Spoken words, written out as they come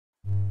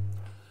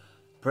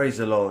Praise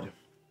the Lord.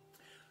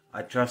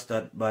 I trust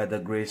that by the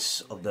grace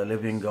of the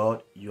living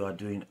God, you are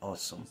doing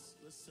awesome.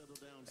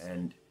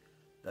 And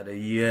that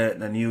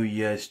the new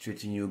year is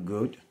treating you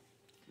good.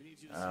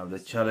 The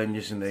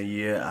challenges in the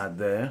year are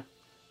there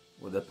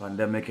with the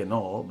pandemic and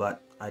all,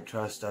 but I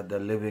trust that the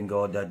living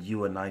God that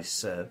you and I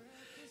serve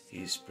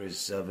is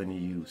preserving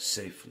you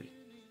safely.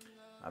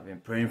 I've been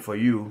praying for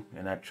you,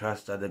 and I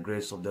trust that the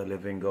grace of the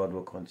living God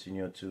will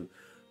continue to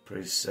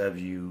preserve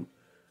you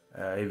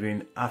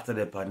even after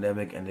the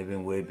pandemic and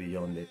even way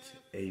beyond it.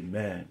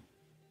 Amen.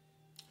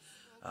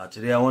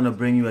 Today I want to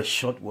bring you a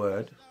short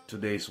word,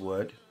 today's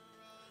word,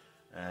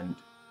 and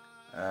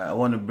I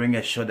want to bring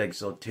a short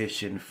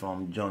exhortation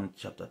from John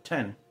chapter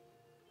 10,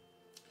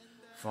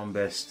 from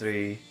verse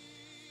 3,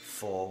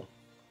 4,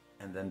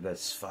 and then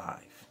verse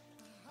 5.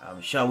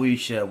 Shall we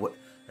share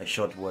a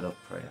short word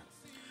of prayer?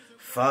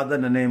 Father,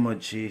 in the name of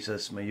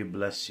Jesus, may you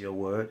bless your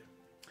word.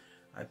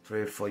 I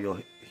pray for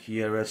your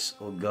hearers,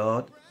 O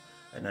God,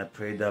 and I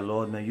pray that,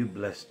 Lord, may you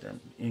bless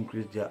them,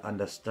 increase their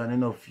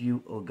understanding of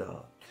you, O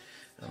God,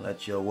 and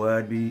let your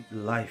word be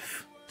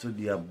life to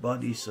their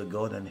bodies, O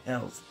God, and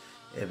health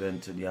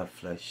even to their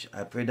flesh.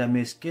 I pray that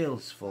may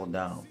scales fall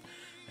down,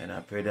 and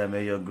I pray that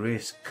may your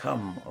grace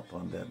come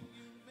upon them.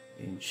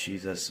 In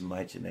Jesus'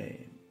 mighty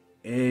name.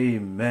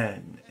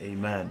 Amen.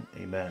 Amen.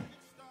 Amen.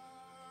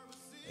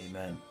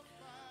 Amen.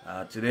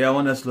 Today I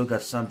want us to look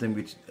at something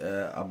which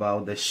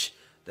about the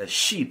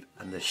sheep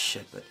and the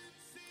shepherd.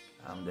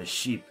 The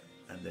sheep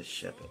and the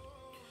shepherd.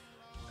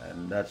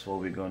 And that's what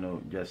we're going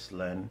to just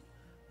learn.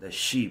 The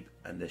sheep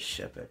and the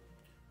shepherd.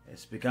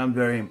 It's become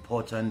very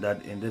important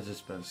that in this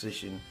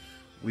dispensation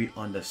we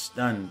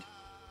understand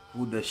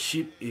who the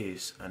sheep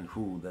is and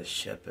who the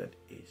shepherd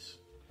is.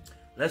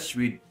 Let's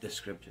read the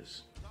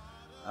scriptures.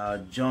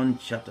 John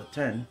chapter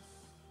 10.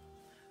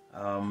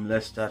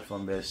 Let's start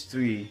from verse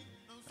 3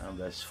 and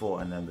verse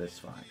 4 and then verse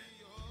 5.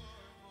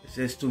 It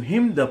says, "To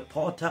him the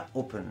porter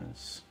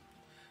opens,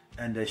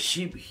 and the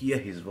sheep hear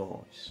his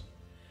voice.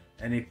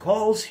 And he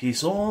calls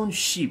his own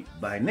sheep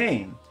by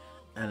name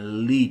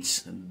and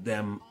leads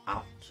them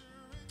out."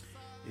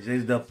 It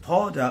says the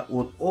porter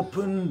will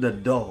open the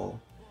door,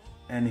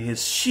 and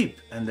his sheep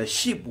and the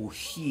sheep will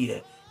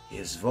hear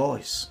his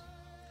voice.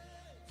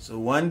 So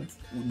one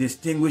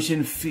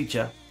distinguishing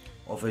feature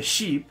of a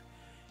sheep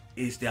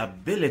is the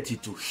ability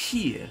to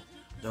hear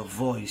the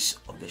voice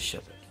of the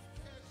shepherd.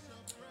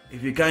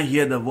 If you can't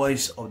hear the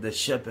voice of the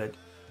shepherd,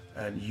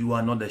 you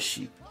are not the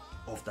sheep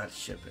of that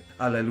shepherd.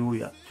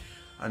 Hallelujah.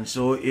 And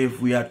so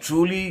if we are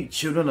truly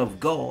children of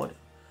God,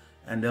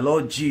 and the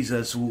Lord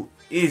Jesus, who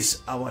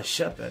is our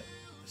shepherd,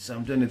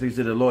 Psalm 23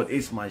 says, "The Lord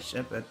is my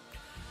shepherd,"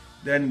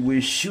 then we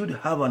should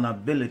have an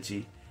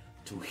ability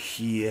to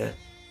hear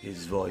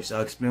his voice.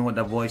 I'll explain what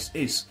the voice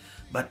is.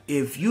 But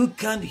if you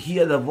can't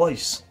hear the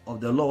voice of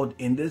the Lord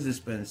in this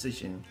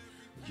dispensation,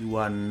 you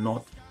are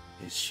not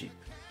his sheep.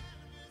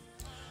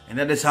 And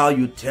that is how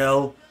you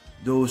tell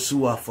those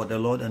who are for the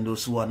Lord and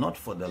those who are not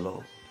for the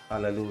Lord.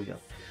 Hallelujah.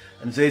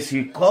 And says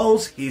he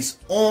calls his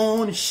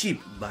own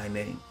sheep by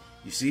name.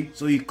 You see?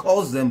 So he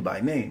calls them by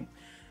name.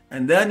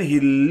 And then he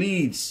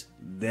leads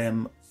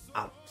them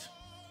out.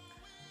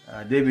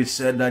 David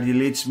said that he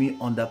leads me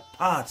on the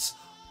paths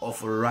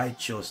of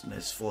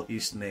righteousness for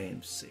his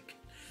name's sake.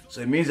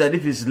 So it means that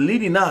if he's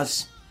leading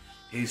us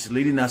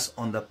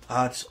on the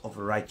paths of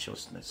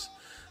righteousness.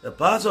 The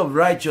paths of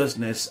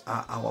righteousness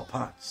are our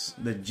paths,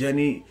 the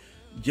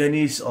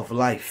journeys of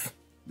life,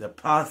 the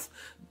paths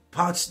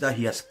that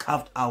he has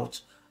carved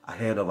out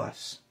ahead of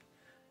us.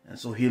 And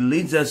so he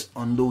leads us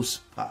on those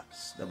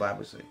paths, the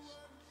Bible says.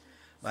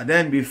 But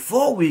then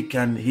before he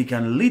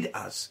can lead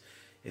us,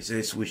 it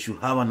says we should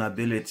have an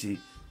ability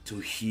to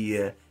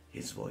hear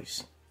his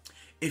voice.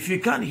 If you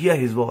can't hear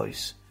his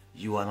voice,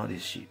 you are not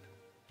his sheep.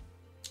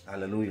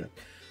 Hallelujah.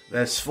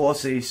 Verse 4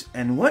 says,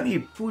 "And when he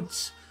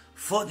puts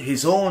forth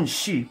his own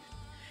sheep,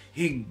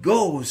 he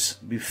goes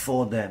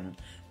before them,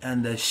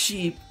 and the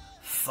sheep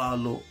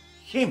follow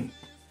him."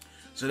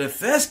 So the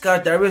first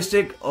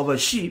characteristic of a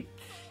sheep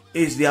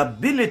is the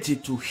ability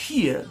to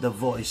hear the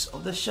voice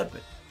of the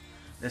shepherd.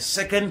 The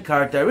second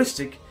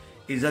characteristic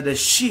is that the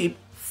sheep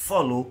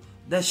follow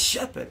the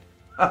shepherd.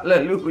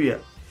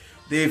 Hallelujah.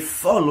 They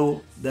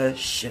follow the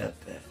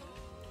shepherd.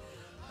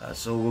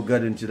 So we'll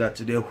get into that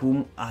today.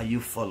 Whom are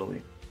you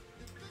following?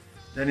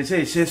 Then it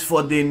says,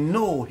 "For they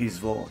know his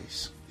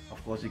voice."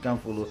 Of course, you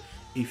can't follow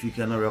if you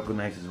cannot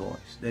recognize his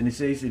voice. Then it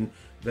says in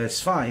verse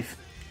 5,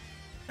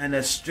 "And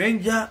a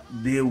stranger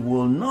they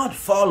will not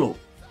follow,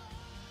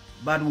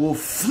 but will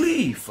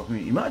flee from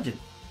him." Imagine.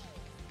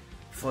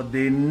 "For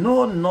they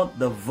know not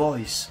the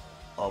voice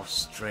of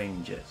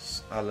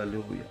strangers."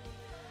 Hallelujah.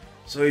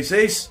 So it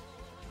says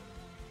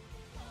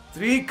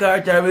three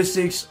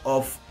characteristics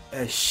of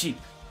a sheep.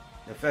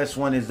 The first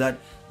one is that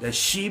the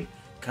sheep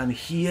can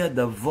hear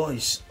the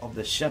voice of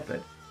the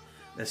shepherd.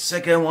 The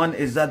second one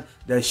is that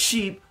the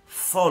sheep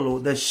follow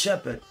the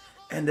shepherd.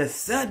 And the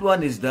third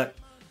one is that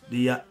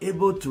they are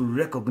able to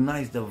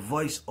recognize the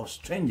voice of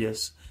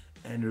strangers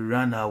and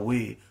run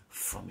away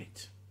from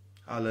it.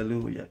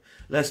 Hallelujah.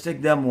 Let's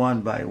take them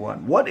one by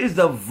one. What is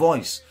the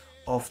voice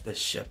of the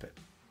shepherd?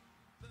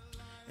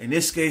 In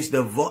this case,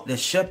 the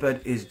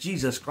shepherd is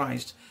Jesus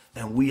Christ,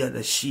 and we are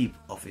the sheep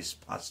of his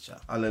pasture.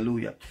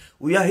 Hallelujah.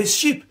 We are his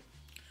sheep.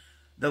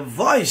 The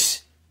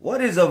voice, what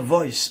is the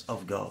voice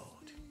of God?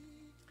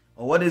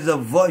 Or what is the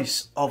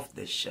voice of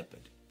the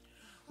shepherd?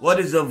 What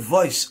is the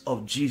voice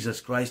of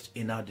Jesus Christ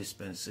in our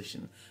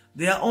dispensation?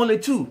 There are only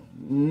two,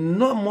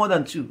 not more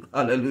than two.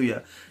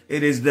 Hallelujah.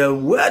 It is the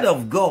word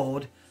of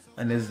God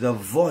and it's the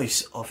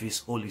voice of his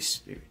Holy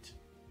Spirit.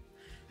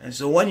 And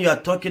so when you are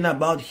talking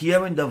about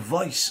hearing the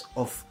voice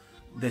of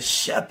the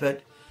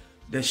shepherd,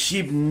 the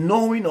sheep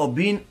knowing or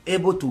being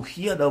able to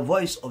hear the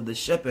voice of the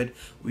shepherd,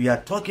 we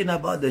are talking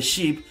about the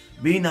sheep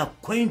being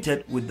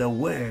acquainted with the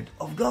word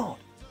of God.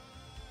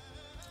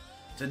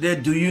 Today,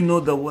 do you know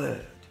the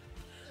word?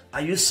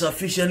 Are you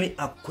sufficiently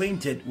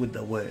acquainted with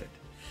the word?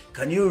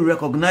 Can you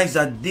recognize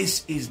that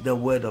this is the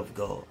word of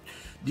God?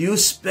 Do you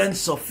spend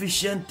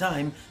sufficient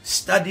time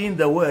studying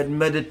the word,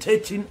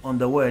 meditating on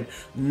the word,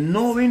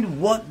 knowing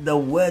what the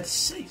word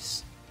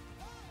says?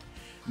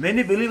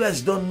 Many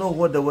believers don't know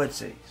what the word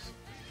says.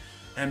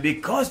 And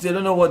because they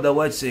don't know what the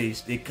word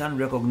says, they can't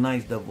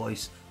recognize the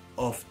voice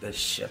of the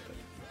shepherd.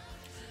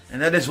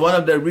 And that is one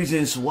of the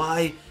reasons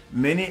why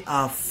many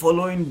are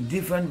following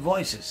different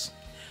voices.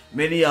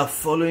 Many are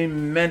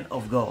following men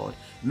of God.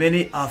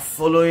 Many are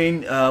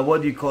following,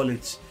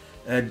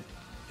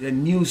 the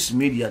news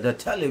media, the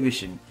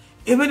television.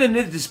 Even in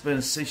this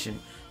dispensation,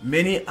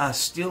 many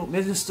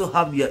still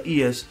have their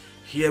ears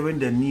hearing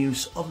the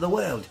news of the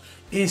world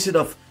instead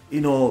of,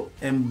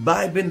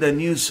 imbibing the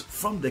news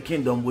from the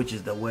kingdom, which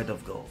is the word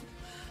of God.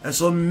 And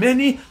so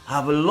many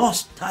have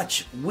lost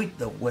touch with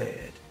the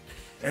word.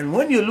 And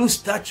when you lose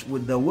touch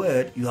with the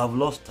word, you have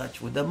lost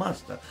touch with the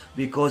master,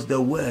 because the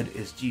word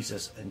is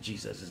Jesus and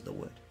Jesus is the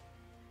word.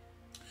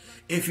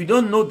 If you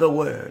don't know the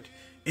word,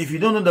 if you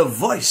don't know the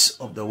voice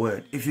of the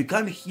word, if you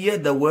can't hear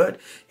the word,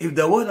 if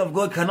the word of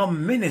God cannot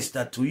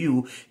minister to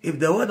you, if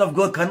the word of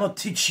God cannot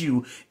teach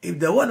you, if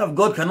the word of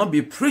God cannot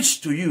be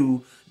preached to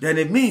you, then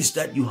it means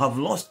that you have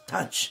lost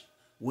touch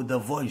with the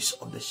voice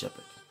of the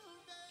shepherd.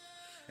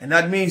 And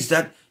that means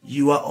that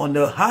you are on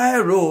the high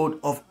road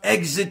of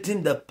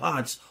exiting the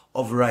paths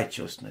of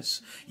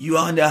righteousness. You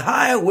are on the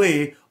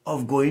highway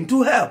of going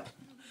to hell,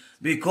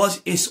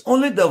 because it's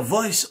only the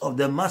voice of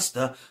the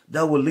master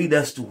that will lead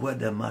us to where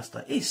the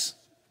master is.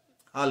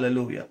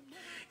 Hallelujah.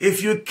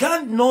 If you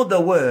can't know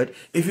the word,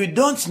 if you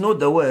don't know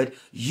the word,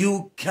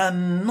 you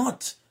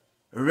cannot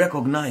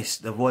recognize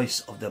the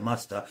voice of the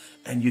master,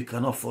 and you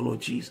cannot follow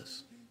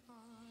Jesus.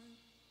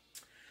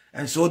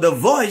 And so the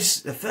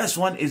voice, the first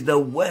one, is the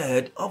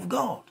word of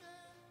God.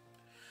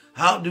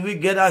 How do we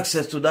get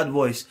access to that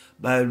voice?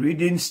 By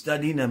reading,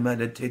 studying, and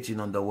meditating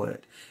on the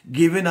word,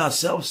 giving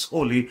ourselves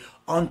wholly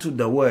unto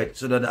the word,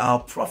 so that our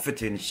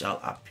profiting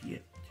shall appear.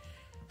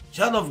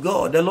 Child of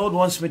God, the Lord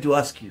wants me to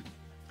ask you,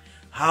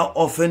 how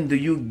often do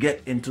you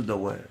get into the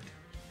word?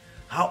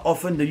 How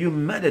often do you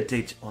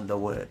meditate on the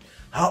word?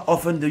 How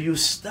often do you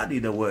study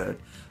the word?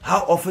 How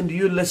often do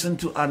you listen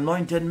to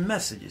anointed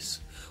messages?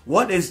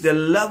 What is the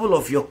level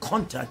of your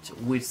contact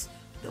with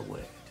the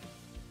word?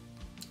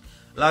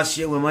 Last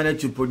year, we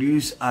managed to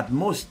produce at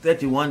most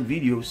 31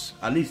 videos,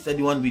 at least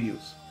 31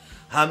 videos.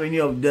 How many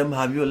of them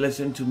have you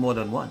listened to more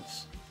than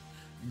once?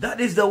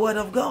 That is the word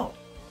of God.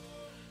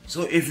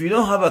 So if you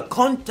don't have a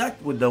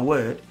contact with the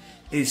word,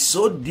 it's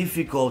so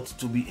difficult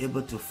to be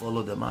able to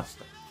follow the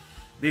master,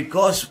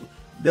 because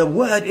the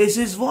word is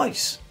his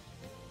voice.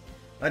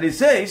 But it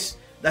says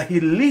that he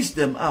leads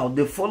them out.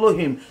 They follow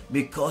him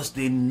because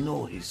they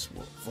know his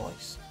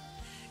voice.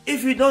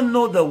 If you don't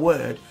know the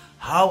word,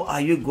 how are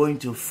you going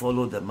to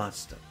follow the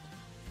master?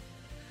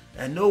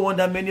 And no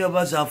wonder many of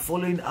us are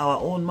following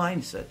our own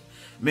mindset.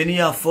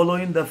 Many are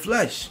following the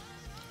flesh.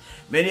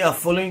 Many are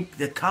following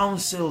the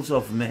counsels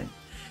of men.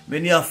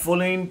 Many are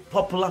following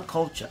popular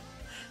culture.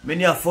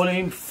 Many are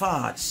following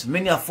fads.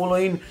 Many are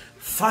following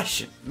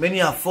fashion.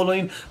 Many are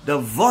following the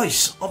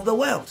voice of the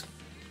world.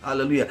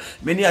 Hallelujah.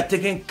 Many are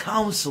taking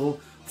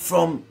counsel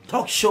from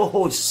talk show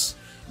hosts.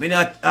 Many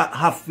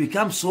have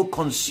become so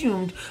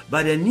consumed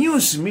by the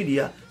news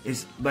media,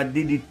 but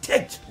they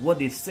detect what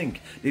they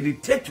think. They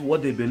detect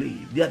what they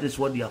believe. That is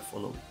what they are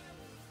following.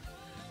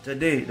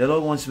 Today, the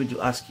Lord wants me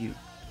to ask you,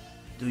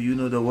 do you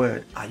know the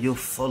word? Are you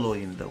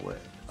following the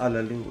word?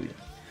 Hallelujah.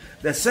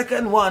 The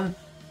second one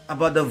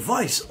about the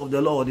voice of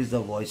the Lord is the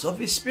voice of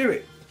his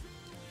Spirit.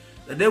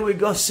 The day we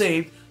got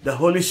saved, the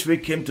Holy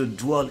Spirit came to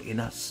dwell in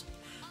us.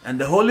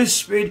 And the Holy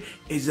Spirit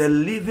is a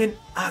living,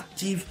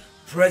 active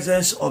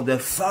presence of the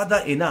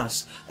Father in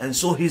us. And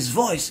so his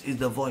voice is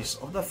the voice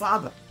of the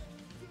Father.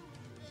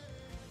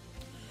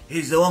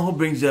 He's the one who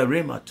brings the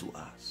rhema to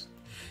us.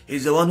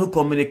 He's the one who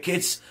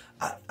communicates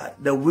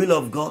the will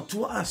of God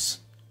to us.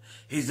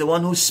 He's the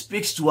one who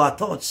speaks to our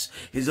thoughts.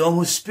 He's the one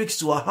who speaks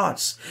to our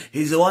hearts.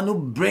 He's the one who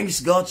brings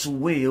God's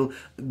will,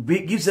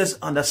 gives us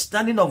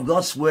understanding of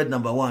God's word,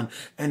 number one,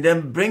 and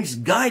then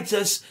guides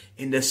us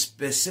in the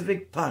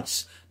specific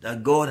parts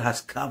that God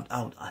has carved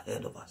out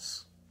ahead of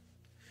us.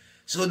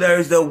 So there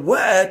is the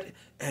word,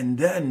 and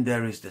then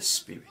there is the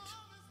Spirit.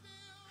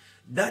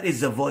 That is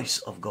the voice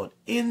of God.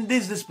 In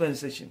this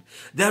dispensation,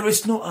 there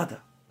is no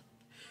other.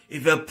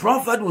 If a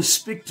prophet will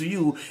speak to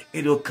you,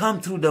 it will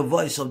come through the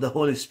voice of the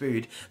Holy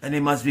Spirit, and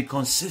it must be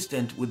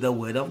consistent with the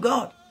word of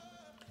God.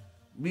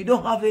 We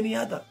don't have any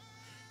other.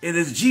 It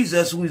is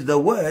Jesus who is the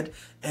word,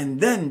 and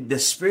then the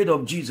Spirit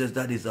of Jesus,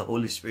 that is the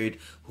Holy Spirit,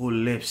 who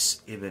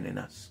lives even in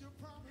us.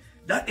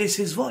 That is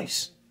his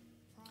voice.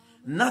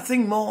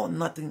 Nothing more,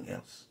 nothing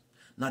else,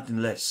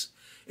 nothing less.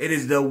 It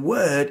is the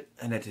word,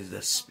 and it is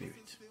the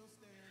Spirit.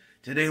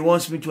 Today he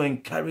wants me to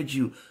encourage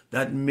you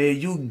that may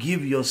you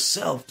give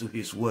yourself to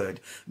his word.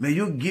 May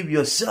you give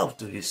yourself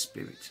to his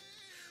Spirit.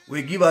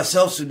 We give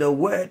ourselves to the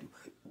word,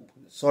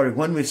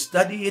 when we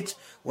study it,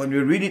 when we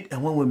read it,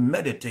 and when we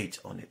meditate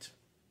on it.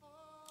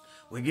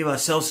 We give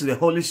ourselves to the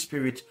Holy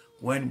Spirit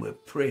when we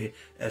pray,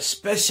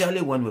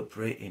 especially when we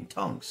pray in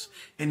tongues,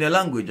 in the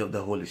language of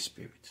the Holy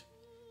Spirit.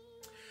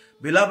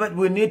 Beloved,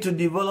 we need to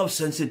develop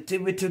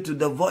sensitivity to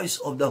the voice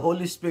of the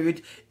Holy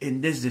Spirit in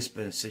this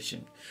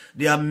dispensation.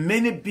 There are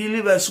many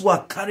believers who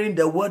are carrying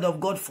the word of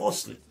God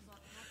falsely.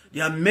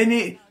 There are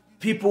many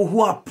people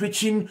who are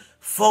preaching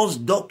false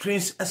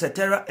doctrines,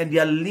 etc., and they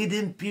are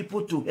leading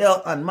people to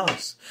hell en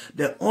masse.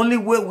 The only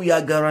way we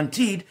are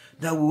guaranteed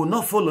that we will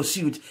not follow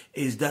suit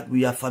is that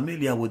we are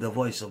familiar with the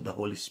voice of the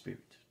Holy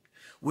Spirit.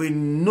 We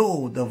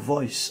know the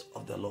voice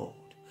of the Lord.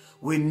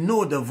 We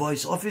know the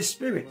voice of his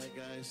Spirit.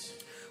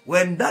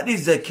 When that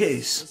is the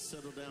case,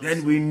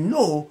 then we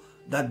know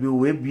that we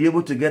will be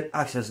able to get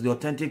access to the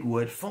authentic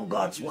word from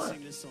God's word.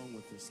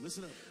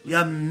 There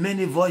are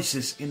many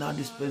voices in our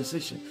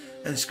dispensation,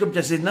 and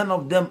scripture says none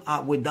of them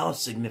are without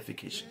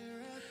signification.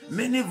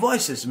 Many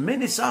voices,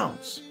 many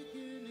sounds,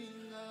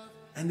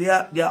 and they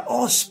are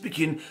all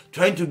speaking,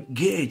 trying to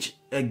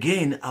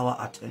gain our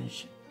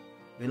attention.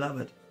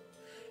 Beloved,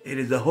 it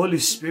is the Holy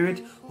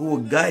Spirit who will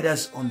guide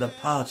us on the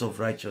path of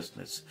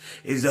righteousness.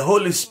 It is the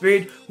Holy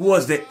Spirit who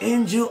was the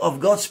angel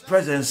of God's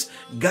presence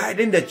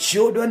guiding the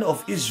children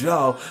of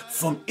Israel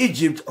from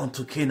Egypt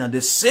unto Canaan.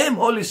 The same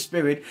Holy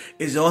Spirit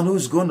is the one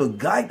who's going to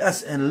guide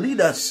us and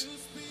lead us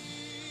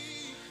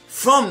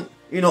from,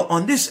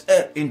 on this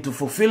earth into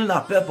fulfilling our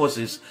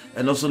purposes,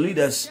 and also lead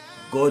us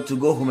to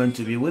go home and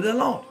to be with the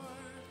Lord.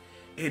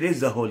 It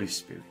is the Holy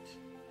Spirit,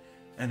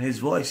 and his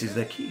voice is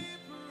the key.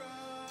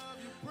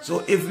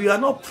 So if you are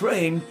not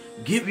praying,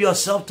 give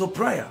yourself to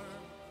prayer.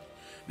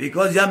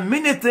 Because there are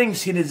many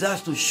things he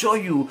desires to show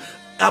you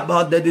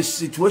about the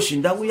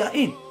situation that we are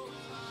in.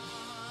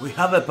 We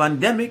have a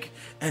pandemic,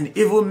 and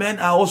evil men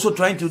are also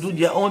trying to do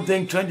their own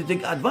thing, trying to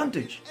take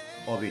advantage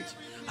of it.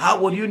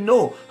 How would you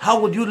know? How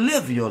would you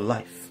live your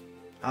life?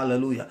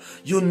 Hallelujah.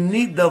 You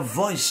need the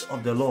voice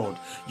of the Lord.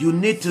 You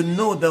need to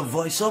know the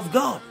voice of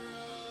God.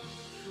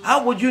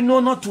 How would you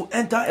know not to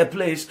enter a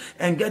place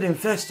and get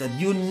infested?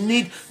 You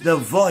need the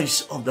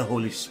voice of the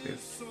Holy Spirit.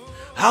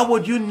 How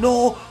would you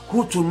know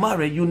who to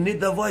marry? You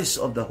need the voice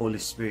of the Holy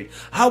Spirit.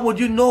 How would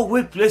you know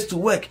which place to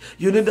work?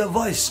 You need the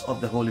voice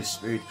of the Holy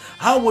Spirit.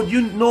 How would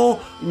you know,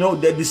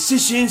 the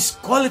decisions,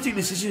 quality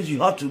decisions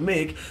you have to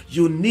make?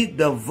 You need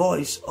the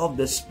voice of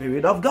the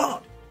Spirit of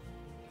God.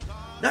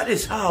 That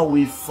is how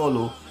we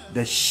follow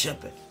the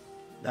shepherd.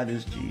 That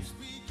is Jesus.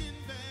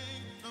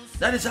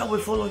 That is how we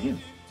follow him.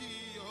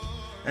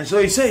 And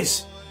so he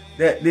says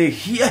that they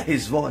hear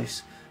his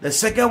voice. The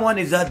second one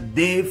is that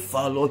they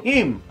follow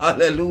him.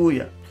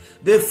 Hallelujah.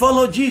 They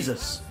follow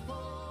Jesus.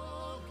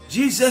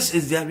 Jesus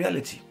is their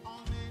reality.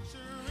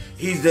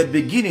 He's the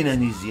beginning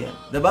and he's the end.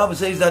 The Bible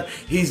says that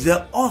he's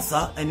the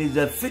author and he's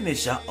the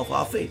finisher of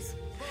our faith.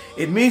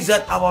 It means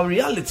that our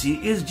reality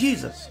is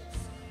Jesus.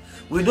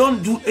 We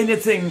don't do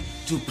anything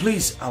to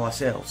please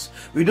ourselves.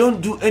 We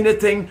don't do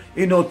anything,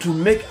 to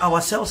make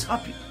ourselves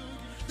happy.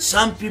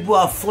 Some people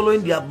are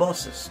following their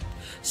bosses.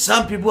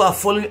 Some people are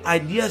following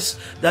ideas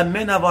that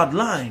men have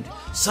outlined.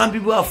 Some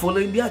people are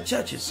following their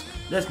churches.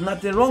 There's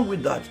nothing wrong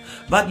with that.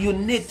 But you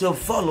need to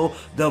follow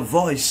the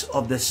voice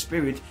of the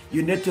Spirit.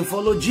 You need to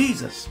follow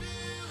Jesus.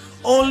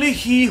 Only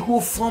he who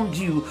formed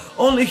you,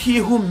 only he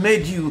who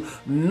made you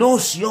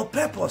knows your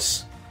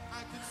purpose.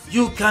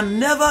 You can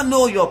never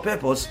know your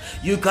purpose.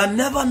 You can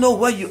never know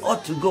where you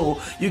ought to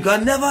go. You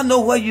can never know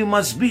where you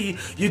must be.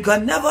 You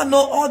can never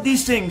know all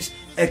these things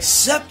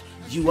except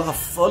you are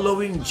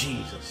following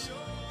Jesus.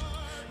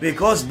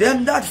 Because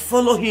them that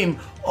follow him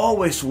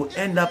always will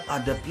end up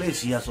at the place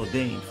he has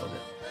ordained for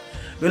them.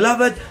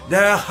 Beloved,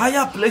 there are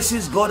higher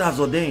places God has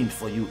ordained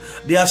for you.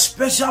 There are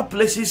special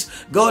places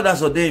God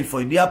has ordained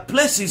for you. There are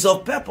places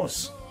of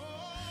purpose.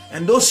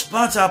 And those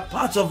parts are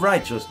parts of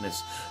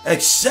righteousness.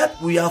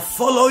 Except we are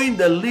following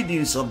the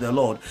leadings of the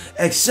Lord.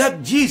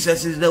 Except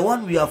Jesus is the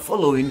one we are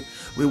following,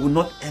 we will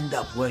not end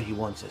up where he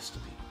wants us to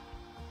be.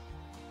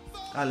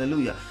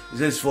 Hallelujah. It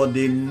says, for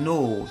they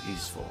know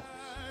his voice.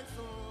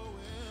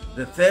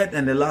 The third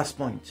and the last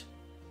point,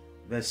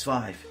 verse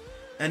 5.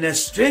 And a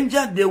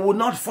stranger they will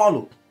not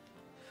follow,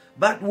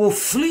 but will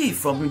flee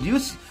from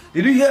him.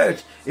 Did you hear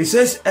it? It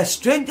says, a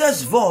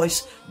stranger's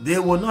voice they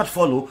will not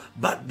follow,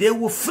 but they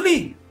will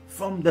flee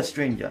from the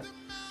stranger.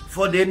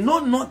 for they know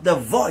not the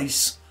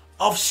voice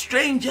of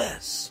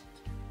strangers.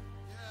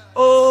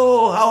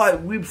 Oh, how I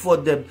weep for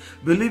the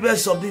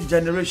believers of this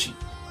generation.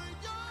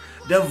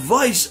 The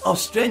voice of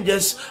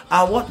strangers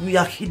are what we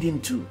are hidden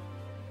to.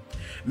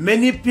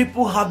 Many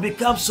people have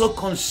become so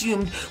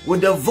consumed with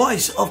the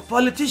voice of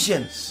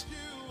politicians.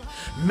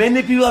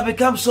 Many people have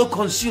become so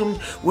consumed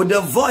with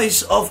the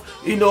voice of,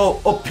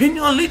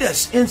 opinion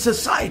leaders in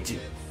society.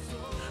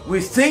 We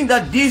think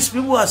that these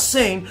people are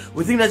saying,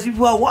 we think that these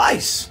people are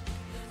wise.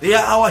 They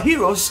are our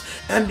heroes,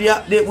 and we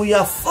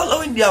are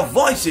following their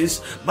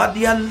voices, but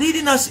they are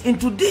leading us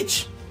into a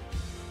ditch.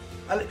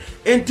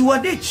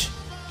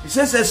 It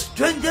says, a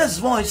stranger's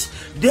voice,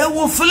 they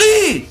will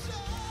flee.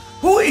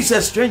 Who is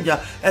a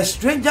stranger? A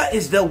stranger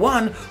is the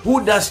one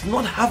who does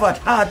not have at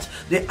heart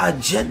the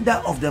agenda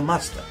of the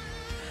master.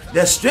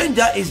 The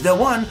stranger is the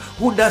one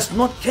who does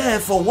not care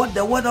for what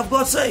the word of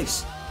God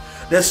says.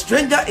 The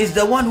stranger is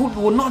the one who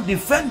will not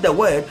defend the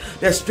word.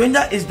 The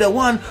stranger is the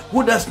one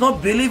who does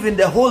not believe in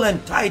the whole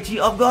entirety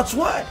of God's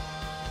word.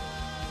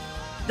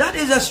 That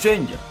is a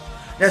stranger.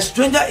 The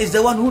stranger is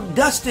the one who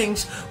does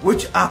things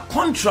which are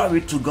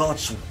contrary to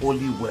God's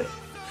holy word.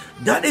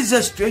 That is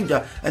a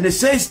stranger. And it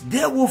says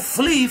they will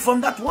flee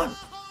from that one.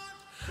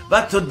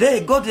 But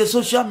today, go to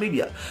social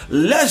media.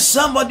 Let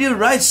somebody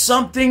write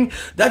something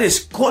that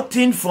is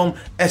quoting from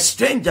a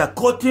stranger,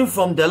 quoting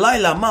from Dalai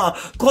Lama,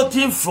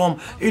 quoting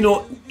from,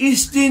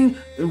 Eastern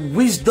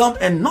wisdom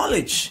and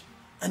knowledge.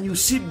 And you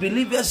see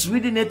believers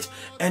reading it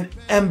and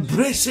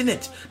embracing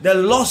it. The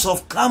laws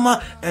of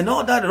karma and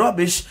all that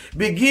rubbish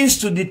begins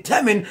to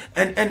determine,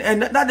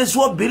 and that is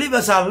what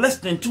believers are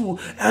listening to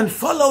and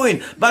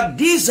following. But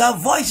these are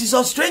voices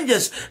of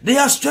strangers. They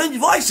are strange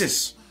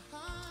voices.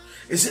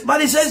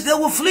 But it says they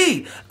will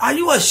flee. Are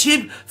you a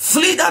sheep?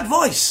 Flee that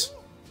voice.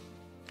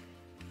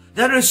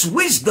 There is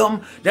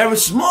wisdom. There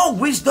is more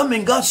wisdom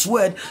in God's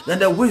word than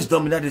the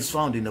wisdom that is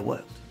found in the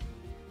world.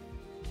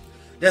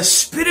 The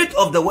spirit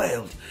of the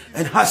world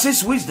and has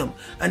his wisdom,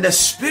 and the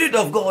spirit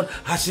of God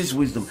has his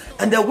wisdom,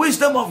 and the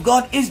wisdom of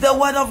God is the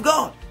word of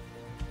God.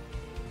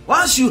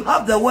 Once you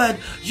have the word,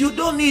 you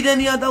don't need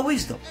any other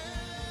wisdom.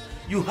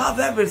 You have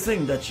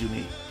everything that you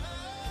need.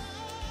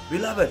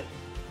 Beloved,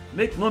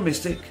 make no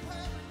mistake.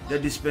 The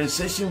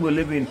dispensation we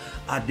live in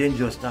are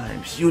dangerous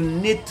times. You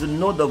need to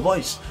know the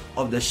voice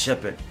of the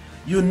shepherd.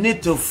 You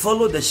need to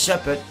follow the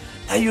shepherd,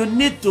 and you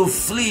need to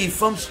flee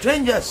from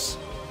strangers.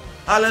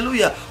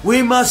 Hallelujah.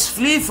 We must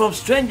flee from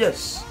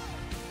strangers.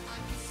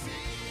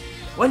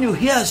 When you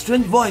hear a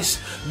strange voice,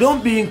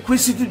 don't be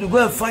inquisitive to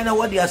go and find out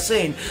what they are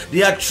saying.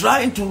 They are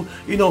trying to,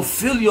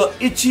 fill your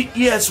itchy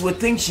ears with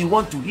things you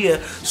want to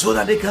hear so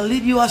that they can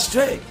lead you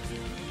astray.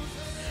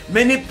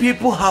 Many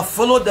people have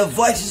followed the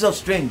voices of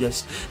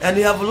strangers and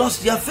they have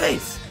lost their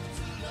faith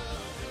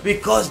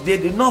because they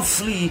did not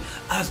flee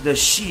as the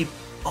sheep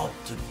ought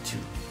to do.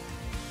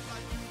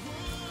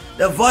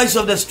 The voice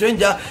of the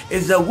stranger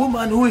is the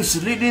woman who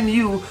is leading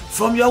you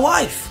from your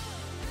wife.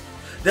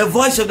 The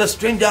voice of the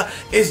stranger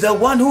is the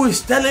one who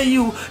is telling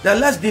you that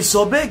let's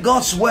disobey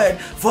God's word,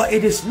 for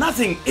it is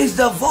nothing. It's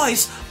the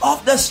voice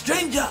of the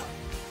stranger.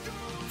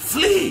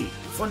 Flee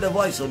from the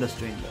voice of the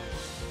stranger.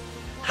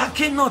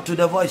 Hearken not to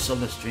the voice of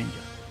the stranger,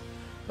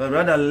 but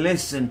rather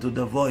listen to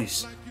the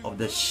voice of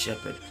the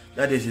shepherd.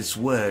 That is his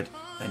word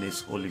and his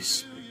Holy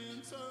Spirit.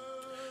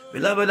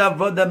 Beloved, I've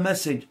brought the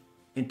message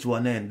into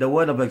an end. The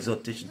word of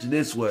exhortation.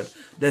 Today's word,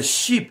 the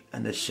sheep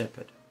and the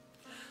shepherd.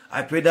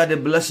 I pray that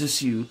it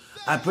blesses you.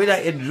 I pray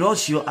that it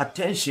draws your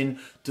attention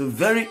to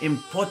very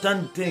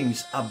important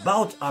things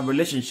about our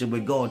relationship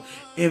with God,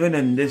 even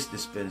in this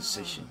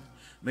dispensation.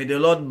 May the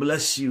Lord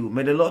bless you.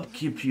 May the Lord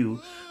keep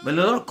you. May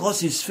the Lord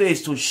cause his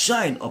face to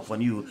shine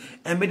upon you.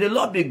 And may the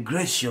Lord be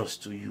gracious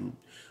to you.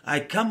 I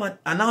come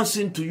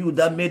announcing to you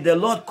that may the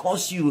Lord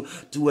cause you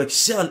to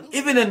excel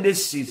even in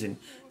this season.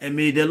 And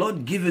may the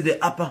Lord give you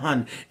the upper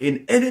hand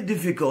in any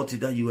difficulty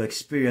that you are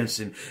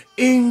experiencing.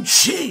 In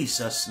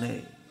Jesus'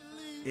 name.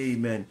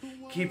 Amen.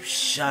 Keep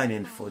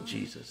shining for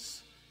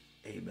Jesus.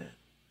 Amen.